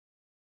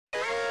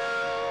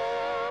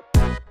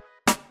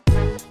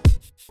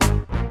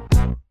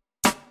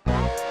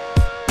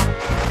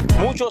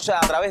Muchos a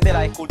través de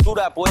la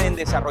escultura pueden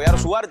desarrollar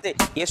su arte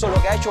y eso es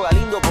lo que ha hecho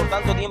Galindo por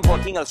tanto tiempo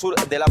aquí en el sur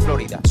de la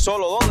Florida.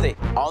 ¿Solo dónde?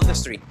 On the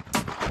street.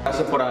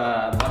 Gracias por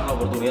darnos la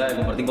oportunidad de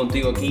compartir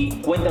contigo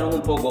aquí. Cuéntanos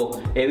un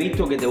poco, he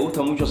visto que te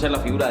gusta mucho hacer la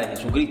figura de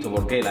Jesucristo.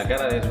 ¿Por qué? La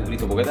cara de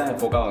Jesucristo. ¿Por qué te has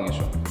enfocado en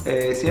eso?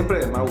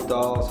 Siempre me ha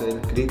gustado hacer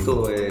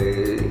Cristo,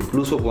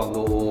 incluso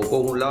cuando cojo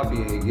un lápiz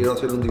y quiero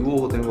hacer un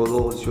dibujo, tengo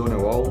dos opciones,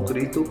 o hago un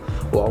Cristo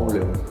o hago un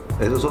león.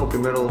 Esos son los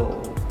primeros,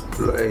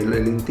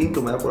 el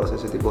instinto me da por hacer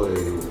ese tipo de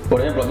dibujo.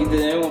 Por ejemplo, aquí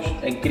tenemos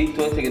el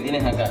Cristo este que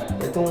tienes acá.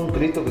 Este es un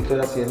Cristo que estoy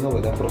haciendo, que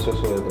está en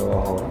proceso de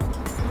trabajo ahora.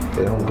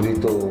 Es un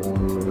Cristo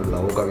con la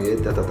boca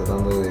abierta, está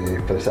tratando de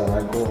expresar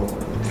algo,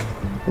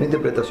 una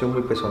interpretación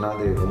muy personal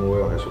de cómo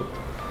veo a Jesús.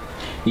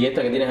 ¿Y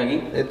esta que tienes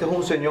aquí? Este es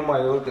un señor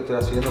mayor que estoy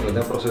haciendo, que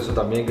está en proceso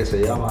también, que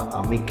se llama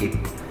Amiki.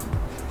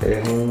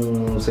 Es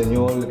un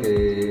señor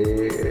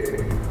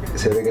que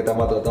se ve que está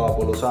maltratado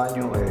por los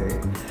años,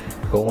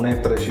 con una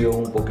expresión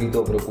un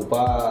poquito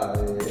preocupada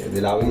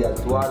de la vida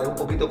actual, es un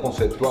poquito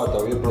conceptual,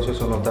 todavía el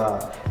proceso no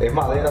está, es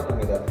madera con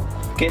metal.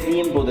 ¿Qué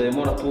tiempo te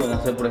demoras tú en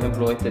hacer, por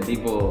ejemplo, este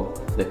tipo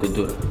de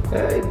escultura?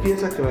 Hay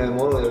piezas que me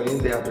demoro de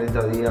 20 a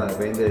 30 días,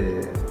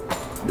 depende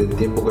del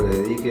tiempo que le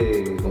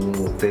dedique,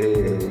 como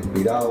esté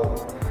inspirado,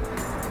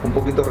 un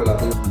poquito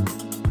relativo.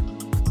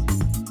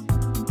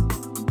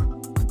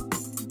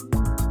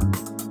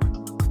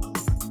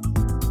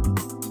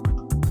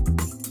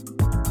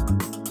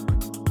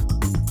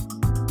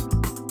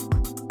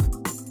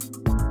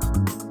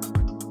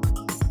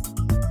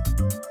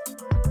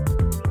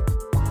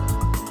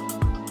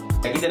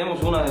 Aquí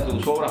tenemos una de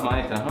tus obras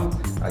maestras, ¿no?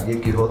 Aquí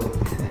el Quijote.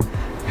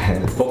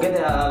 ¿Por qué te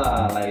ha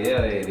dado la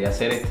idea de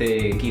hacer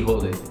este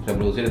Quijote,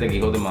 reproducir este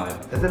Quijote en madera?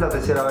 Esta es la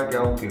tercera vez que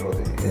hago un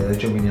Quijote. Lo he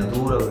hecho en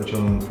miniatura, lo he hecho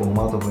en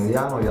formato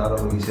mediano y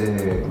ahora lo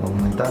hice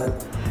monumental.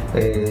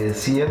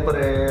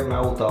 Siempre me ha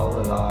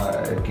gustado.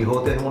 El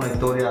Quijote es una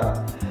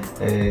historia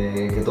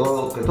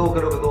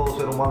creo que todo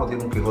ser humano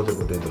tiene un Quijote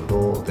por dentro.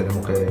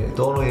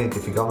 Todos nos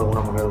identificamos de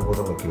una manera u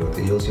otra con el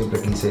Quijote. Y yo siempre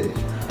quise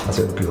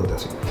hacer un Quijote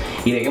así.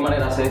 ¿Y de qué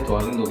manera haces esto,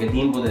 Galindo? ¿Qué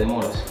tiempo te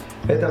demoras?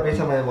 Esta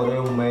pieza me demoré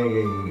un mes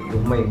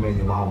y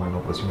medio más o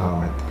menos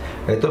aproximadamente.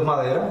 Esto es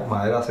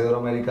madera acero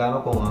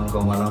americano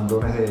con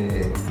alambrones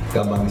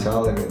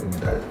galvanizados de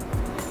metal.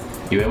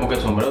 Y vemos que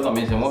el sombrero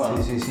también se mueve,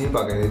 ¿no? Sí,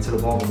 para que él se lo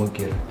ponga como él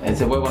quiera. Él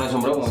se puede poner el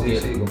sombrero como él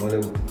quiera. Sí, como él le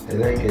gusta.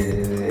 Él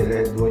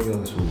es el dueño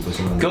de su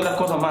personalidad. ¿Qué otras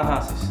cosas más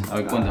haces? A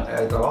ver, cuéntame.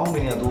 El trabajo en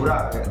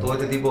miniatura, todo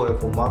este tipo de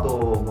formato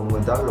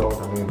monumental lo hago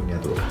también en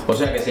miniatura. O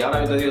sea que si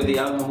ahora yo te digo,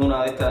 digamos,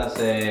 una de estas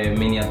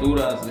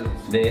miniaturas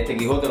de este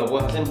Quijote, ¿lo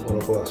puedes hacer? O lo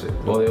puedo hacer.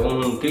 O de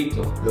un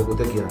Cristo. Lo que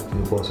usted quiera, yo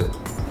lo puedo hacer.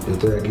 Yo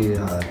estoy aquí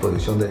a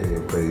disposición de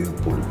pedido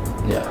público.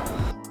 Ya.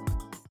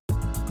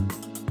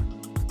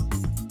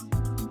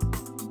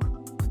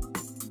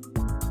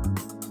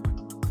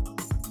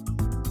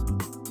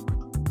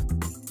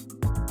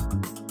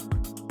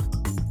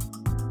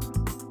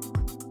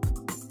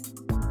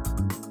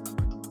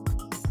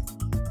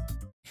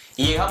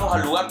 Y llegamos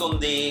al lugar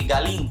donde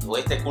Galindo,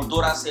 este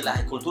escultor, hace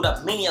las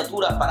esculturas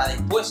miniaturas para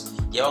después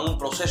llevar un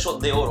proceso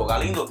de oro.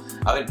 Galindo,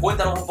 a ver,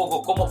 cuéntanos un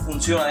poco cómo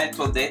funciona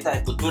esto de estas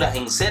esculturas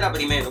en cera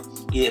primero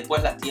y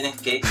después las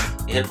tienes que,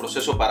 es el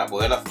proceso para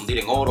poderlas fundir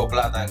en oro,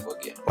 plata, en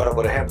cualquiera. Bueno,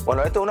 por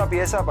ejemplo, esto es una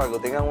pieza para que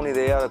tengan una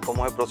idea de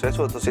cómo es el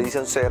proceso. Esto se hizo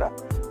en cera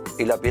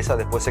y la pieza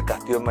después se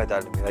castió en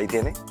metal. Mira, ahí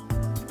tiene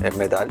el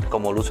metal,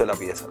 como luce la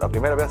pieza. La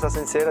primera pieza se hace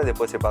en cera y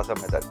después se pasa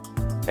al metal.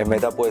 El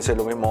metal puede ser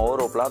lo mismo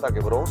oro, plata que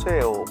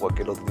bronce o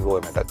cualquier otro tipo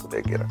de metal que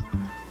ustedes quieran.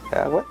 ¿Se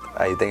dan cuenta?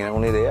 Ahí tienen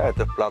una idea,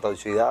 esto es plata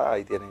oxidada,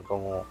 ahí tienen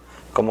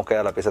cómo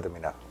queda la pieza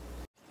terminada.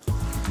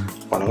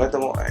 Bueno, en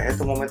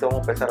este momento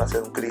vamos a empezar a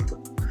hacer un Cristo.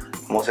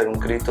 Vamos a hacer un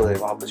Cristo de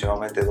más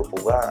aproximadamente 2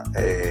 pulgadas.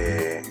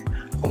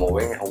 Como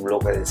ven, es un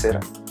bloque de cera.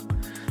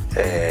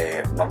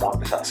 Vamos a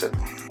empezar a hacerlo.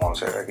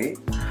 Vamos a hacer aquí.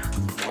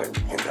 Bueno,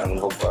 entrando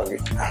un poco aquí.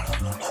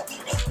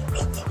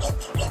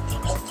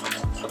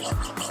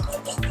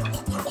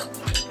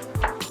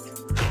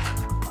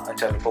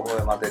 Echarle un poco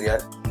de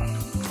material.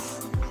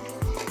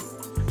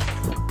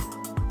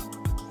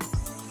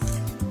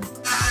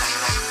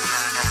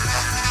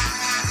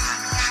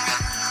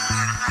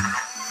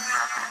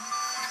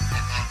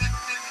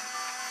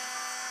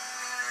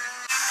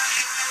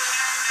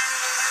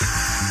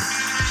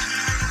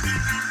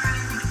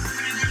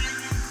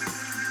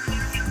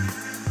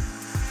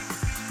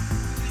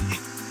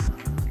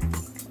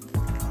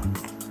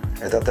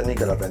 Esta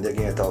técnica la aprendí aquí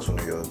en Estados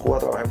Unidos. En Cuba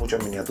trabajé mucho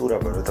en miniatura,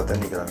 pero esta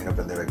técnica la vine a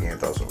aprender aquí en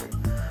Estados Unidos.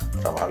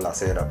 Trabajar la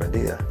cera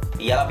perdida.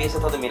 ¿Y ya la pieza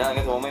está terminada en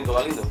este momento,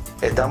 Galindo?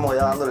 Estamos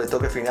ya dándole el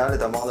toque final,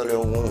 estamos dándole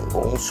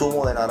un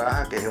zumo de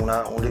naranja, que es un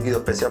líquido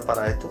especial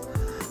para esto,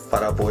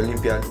 para poder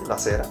limpiar la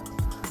cera.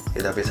 Y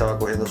la pieza va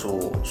cogiendo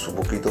su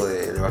poquito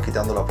le va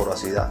quitando la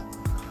porosidad,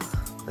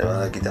 le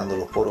va quitando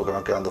los poros que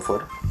van quedando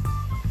fuera.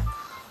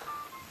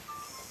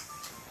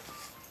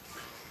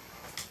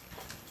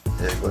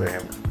 Y ahí, por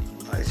ejemplo,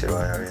 ahí se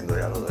va viendo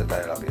ya los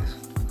detalles de la pieza.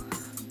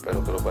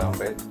 Espero que lo puedan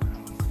ver.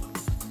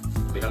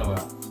 Míralo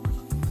acá.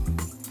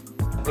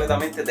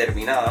 Completamente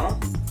terminada, ¿no?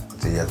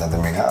 Sí, ya está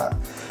terminada.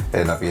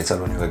 La pieza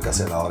lo único que hay que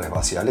hacer ahora es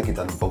vaciarle,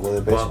 quitarle un poco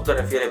de peso. ¿Cuándo te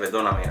refieres,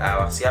 perdóname, a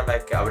vaciarla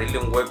es que abrirle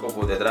un hueco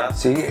por detrás?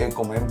 Sí,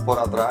 comer por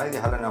atrás y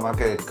dejarle nada más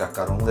que el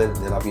cascarón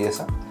de la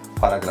pieza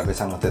para que la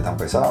pieza no esté tan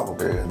pesada,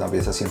 porque la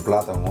pieza sin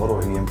plata, en oro,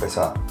 es bien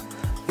pesada.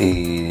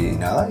 Y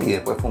nada, y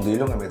después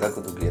fundirlo en el metal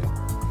que tú quieras.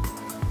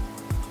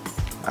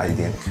 Ahí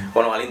tienes.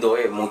 Bueno, Galindo,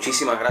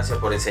 muchísimas gracias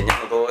por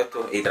enseñarnos todo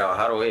esto y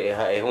trabajar hoy.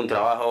 Es un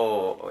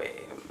trabajo,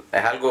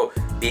 es algo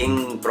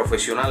bien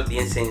profesional,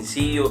 bien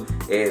sencillo.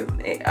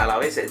 A la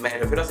vez, me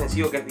refiero a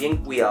sencillo, que es bien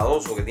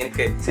cuidadoso, que tienes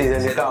que sí,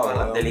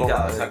 delicado,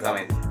 delicado,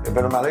 exactamente.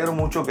 Pero me alegro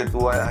mucho que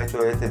tú hayas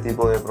hecho este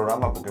tipo de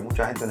programa, porque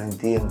mucha gente no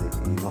entiende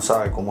y no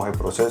sabe cómo es el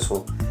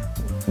proceso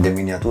de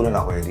miniatura en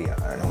la joyería.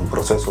 Es un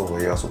proceso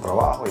que lleva su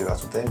trabajo, lleva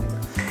su técnica.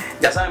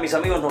 Ya saben, mis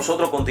amigos,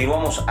 nosotros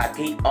continuamos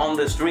aquí on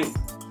the street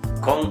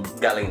con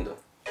Galindo.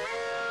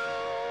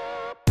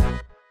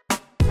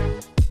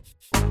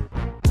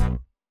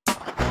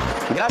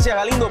 Gracias,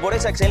 Galindo, por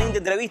esa excelente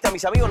entrevista.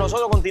 Mis amigos,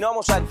 nosotros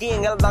continuamos aquí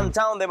en el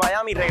Downtown de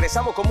Miami.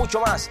 Regresamos con mucho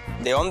más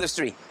de On the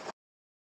Street.